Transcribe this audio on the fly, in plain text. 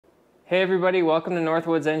Hey everybody, welcome to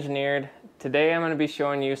Northwoods Engineered. Today I'm going to be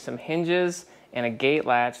showing you some hinges and a gate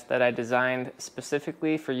latch that I designed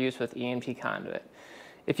specifically for use with EMT conduit.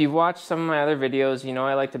 If you've watched some of my other videos, you know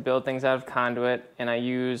I like to build things out of conduit, and I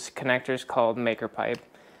use connectors called maker pipe.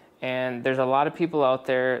 And there's a lot of people out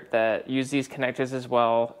there that use these connectors as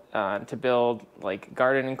well to build like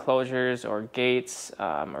garden enclosures or gates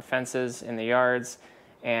or fences in the yards.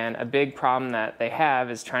 And a big problem that they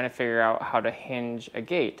have is trying to figure out how to hinge a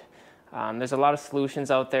gate. There's a lot of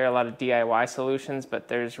solutions out there, a lot of DIY solutions, but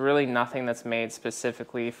there's really nothing that's made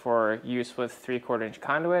specifically for use with 3/4 inch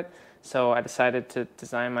conduit. So I decided to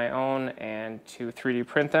design my own and to 3D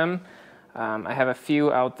print them. I have a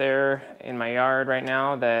few out there in my yard right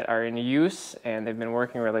now that are in use, and they've been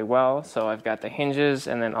working really well. So I've got the hinges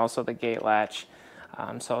and then also the gate latch.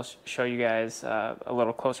 So I'll show you guys a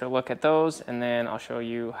little closer look at those, and then I'll show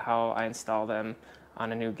you how I install them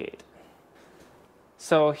on a new gate.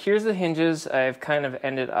 So here's the hinges I've kind of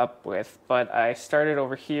ended up with, but I started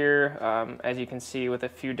over here, as you can see, with a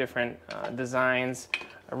few different designs.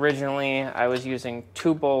 Originally, I was using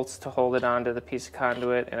 2 bolts to hold it onto the piece of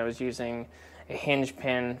conduit, and I was using a hinge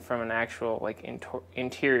pin from an actual like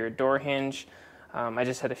interior door hinge. I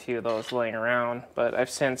just had a few of those laying around, but I've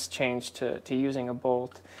since changed to using a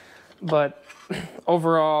bolt. But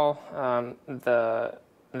overall,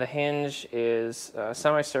 the hinge is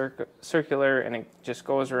semi-circular, and it just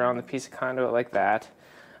goes around the piece of conduit like that.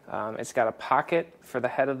 It's got a pocket for the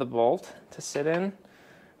head of the bolt to sit in.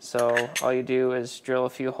 So all you do is drill a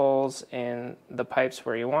few holes in the pipes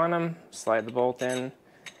where you want them, slide the bolt in,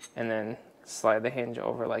 and then slide the hinge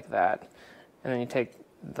over like that. And then you take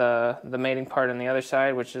the mating part on the other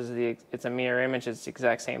side, which is it's a mirror image, it's the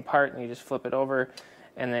exact same part, and you just flip it over,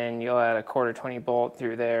 and then you'll add a 1/4 20 bolt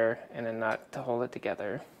through there and a nut to hold it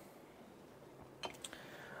together.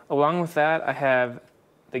 Along with that, I have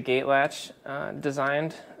the gate latch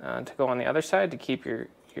designed to go on the other side to keep your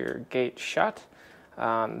gate shut.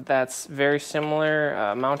 That's very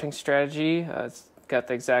similar mounting strategy. It's got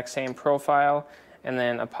the exact same profile, and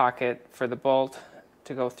then a pocket for the bolt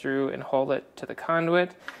to go through and hold it to the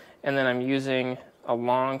conduit. And then I'm using a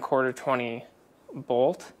long 1/4 20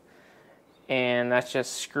 bolt, and that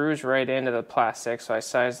just screws right into the plastic. So I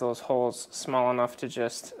size those holes small enough to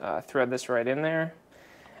just thread this right in there.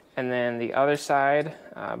 And then the other side,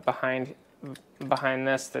 behind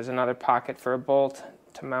this, there's another pocket for a bolt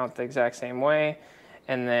to mount the exact same way.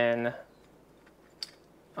 And then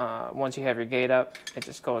once you have your gate up, it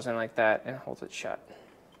just goes in like that and holds it shut.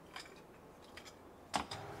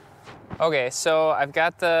 Okay, so I've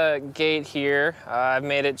got the gate here. I've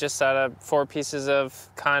made it just out of 4 pieces of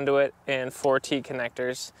conduit and 4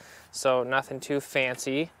 T-connectors, so nothing too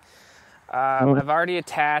fancy. I've already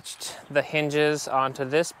attached the hinges onto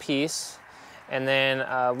this piece, and then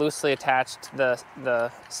loosely attached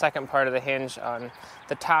the second part of the hinge on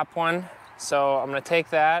the top one. So I'm going to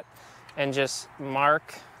take that and just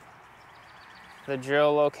mark the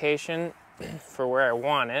drill location for where I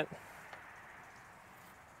want it.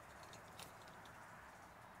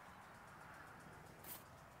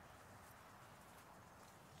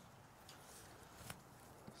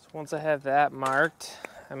 So once I have that marked,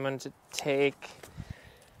 I'm going to take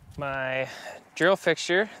my drill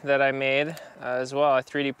fixture that I made as well. I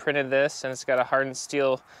 3D printed this, and it's got a hardened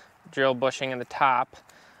steel drill bushing in the top.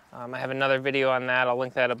 I have another video on that. I'll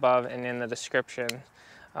link that above and in the description.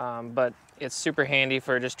 But it's super handy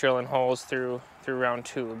for just drilling holes through round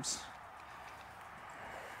tubes.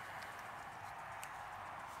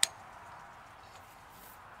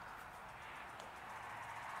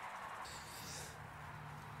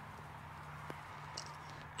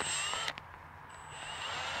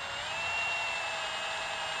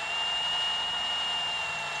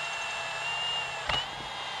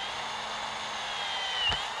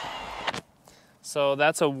 So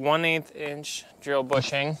that's a 1/8 inch drill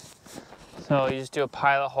bushing. So you just do a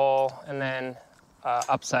pilot hole and then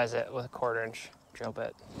upsize it with a 1/4 inch drill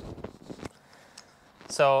bit.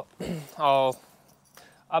 So I'll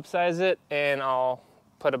upsize it and I'll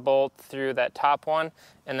put a bolt through that top one,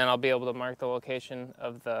 and then I'll be able to mark the location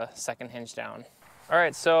of the second hinge down. All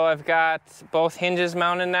right, so I've got both hinges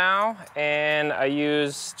mounted now, and I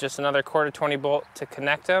use just another 1/4 20 bolt to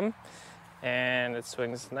connect them. And it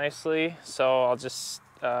swings nicely, so I'll just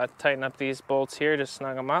tighten up these bolts here to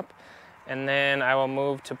snug them up, and then I will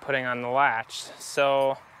move to putting on the latch.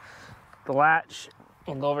 So the latch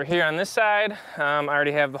will go over here on this side. I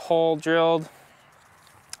already have the hole drilled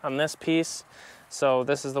on this piece, so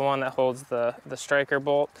this is the one that holds the striker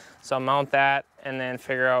bolt. So I'll mount that and then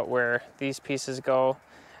figure out where these pieces go,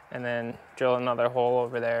 and then drill another hole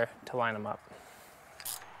over there to line them up.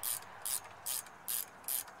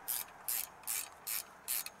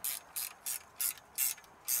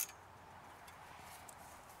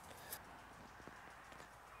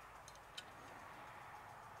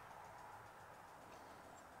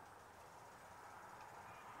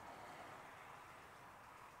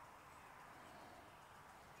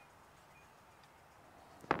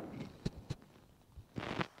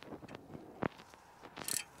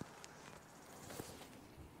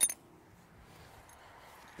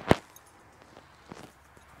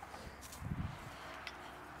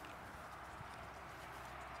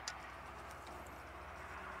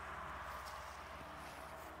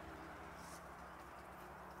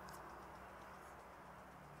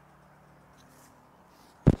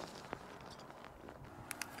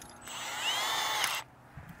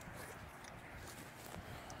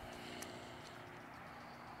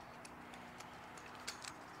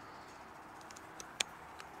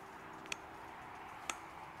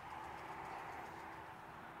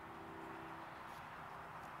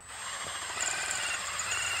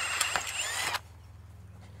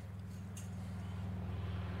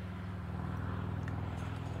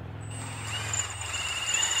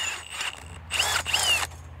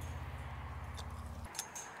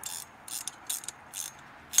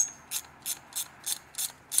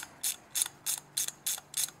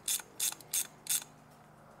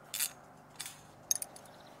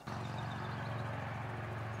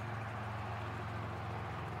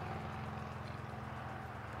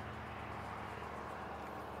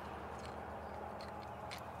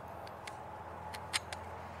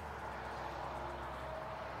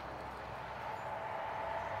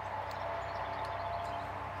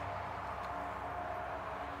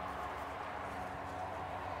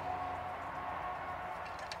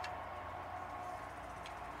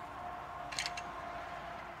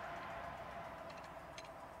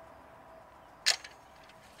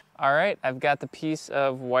 All right, I've got the piece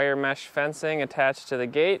of wire mesh fencing attached to the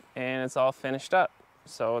gate and it's all finished up.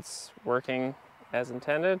 So it's working as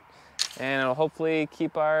intended and it'll hopefully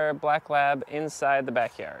keep our black lab inside the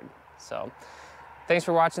backyard. So thanks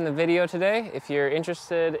for watching the video today. If you're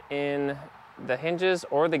interested in the hinges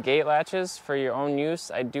or the gate latches for your own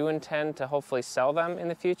use, I do intend to hopefully sell them in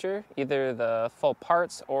the future, either the full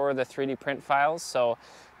parts or the 3D print files. So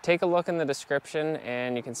take a look in the description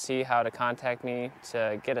and you can see how to contact me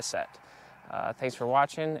to get a set. Thanks for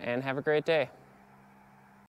watching and have a great day.